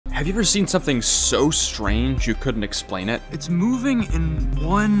Have you ever seen something so strange you couldn't explain it? It's moving in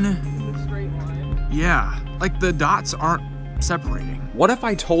one straight line. Yeah, like the dots aren't separating. What if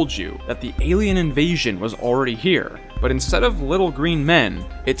I told you that the alien invasion was already here, but instead of little green men,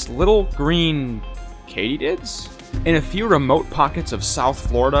 it's little green katydids? In a few remote pockets of South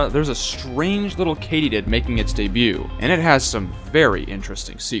Florida, there's a strange little katydid making its debut, and it has some very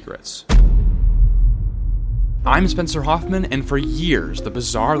interesting secrets. I'm Spencer Hoffman, and for years, the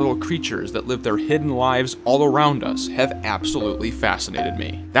bizarre little creatures that live their hidden lives all around us have absolutely fascinated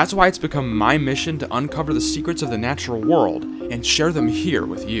me. That's why it's become my mission to uncover the secrets of the natural world and share them here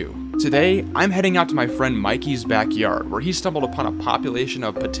with you. Today, I'm heading out to my friend Mikey's backyard, where he stumbled upon a population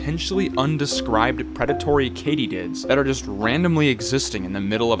of potentially undescribed predatory katydids that are just randomly existing in the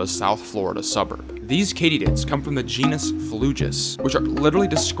middle of a South Florida suburb. These katydids come from the genus Flugus, which are literally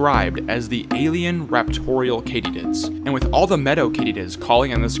described as the alien raptorial katydids. And with all the meadow katydids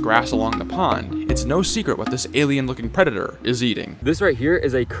calling on this grass along the pond, it's no secret what this alien-looking predator is eating. This right here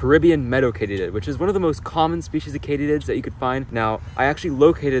is a Caribbean meadow katydid, which is one of the most common species of katydids that you could find. Now, I actually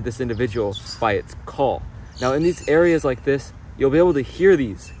located this individual by its call. Now, in these areas like this, you'll be able to hear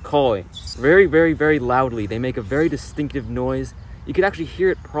these calling very, very, very loudly. They make a very distinctive noise. You could actually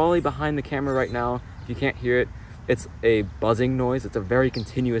hear it probably behind the camera right now. If you can't hear it, it's a buzzing noise. It's a very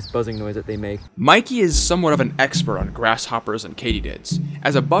continuous buzzing noise that they make. Mikey is somewhat of an expert on grasshoppers and katydids.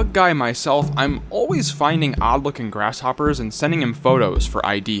 As a bug guy myself, I'm always finding odd-looking grasshoppers and sending him photos for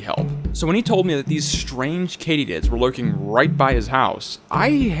ID help. So when he told me that these strange katydids were lurking right by his house, I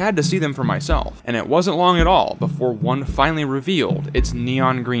had to see them for myself. And it wasn't long at all before one finally revealed its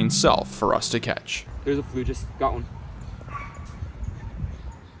neon green self for us to catch. There's a Flugus. Got one. I'm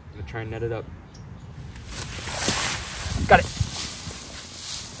gonna try and net it up. Got it.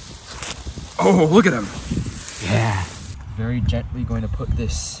 Oh, look at him. Yeah. Very gently going to put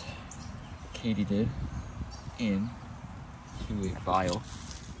this katydid in to a vial.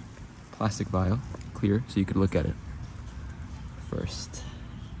 Plastic vial. Clear, so you could look at it first.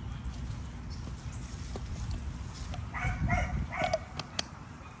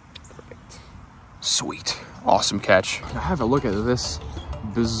 Perfect. Sweet. Awesome catch. Now have a look at this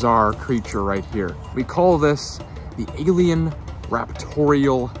bizarre creature right here. We call this the alien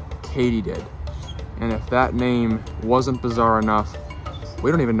raptorial katydid. And if that name wasn't bizarre enough, we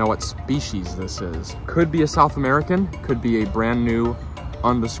don't even know what species this is. Could be a South American, could be a brand new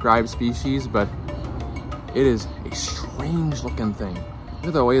undescribed species, but it is a strange looking thing. Look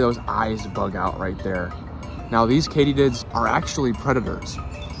at the way those eyes bug out right there. Now these katydids are actually predators.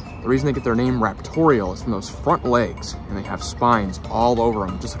 The reason they get their name raptorial is from those front legs, and they have spines all over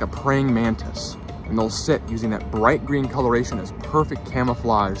them, just like a praying mantis. And they'll sit using that bright green coloration as perfect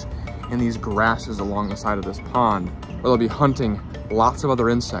camouflage in these grasses along the side of this pond, where they'll be hunting lots of other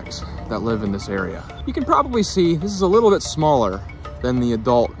insects that live in this area. You can probably see this is a little bit smaller than the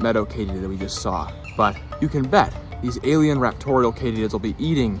adult meadow katydid that we just saw, but you can bet these alien raptorial katydids will be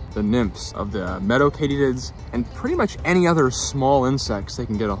eating the nymphs of the meadow katydids and pretty much any other small insects they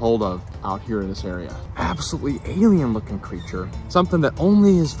can get a hold of out here in this area. Absolutely alien looking creature. Something that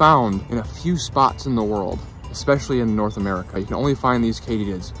only is found in a few spots in the world, especially in North America. You can only find these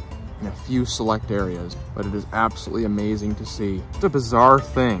katydids in a few select areas, but it is absolutely amazing to see. It's a bizarre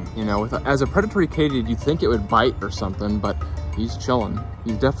thing, you know, as a predatory katydid, you'd think it would bite or something, but he's chilling.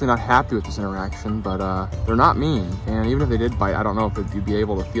 He's definitely not happy with this interaction, but they're not mean. And even if they did bite, I don't know if you'd be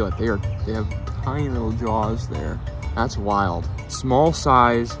able to feel it. They have tiny little jaws there. That's wild. Small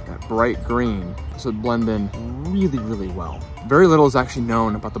size, that bright green. This would blend in really, really well. Very little is actually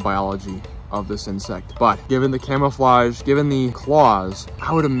known about the biology of this insect, but given the camouflage, given the claws,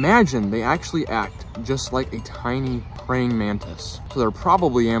 I would imagine they actually act just like a tiny praying mantis. So they're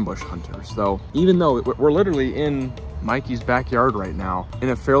probably ambush hunters, though. Even though we're literally in Mikey's backyard right now,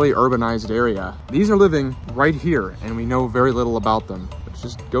 in a fairly urbanized area, these are living right here, and we know very little about them. It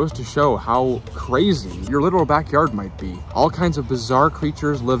just goes to show how crazy your little backyard might be. All kinds of bizarre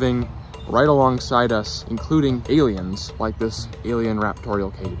creatures living right alongside us, including aliens like this alien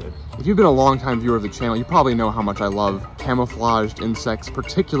raptorial katydid. If you've been a long-time viewer of the channel, you probably know how much I love camouflaged insects,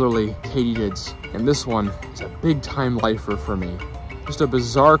 particularly katydids, and this one is a big-time lifer for me. Just a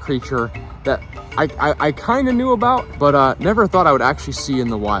bizarre creature that I kind of knew about, but never thought I would actually see in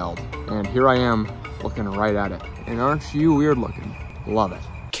the wild. And here I am, looking right at it. And aren't you weird looking? Love it.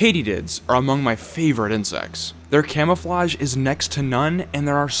 Katydids are among my favorite insects. Their camouflage is next to none, and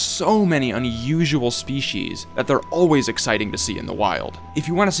there are so many unusual species that they're always exciting to see in the wild. If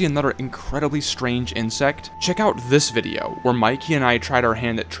you want to see another incredibly strange insect, check out this video, where Mikey and I tried our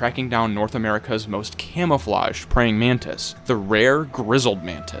hand at tracking down North America's most camouflaged praying mantis, the rare grizzled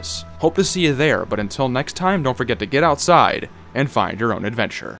mantis. Hope to see you there, but until next time, don't forget to get outside and find your own adventure.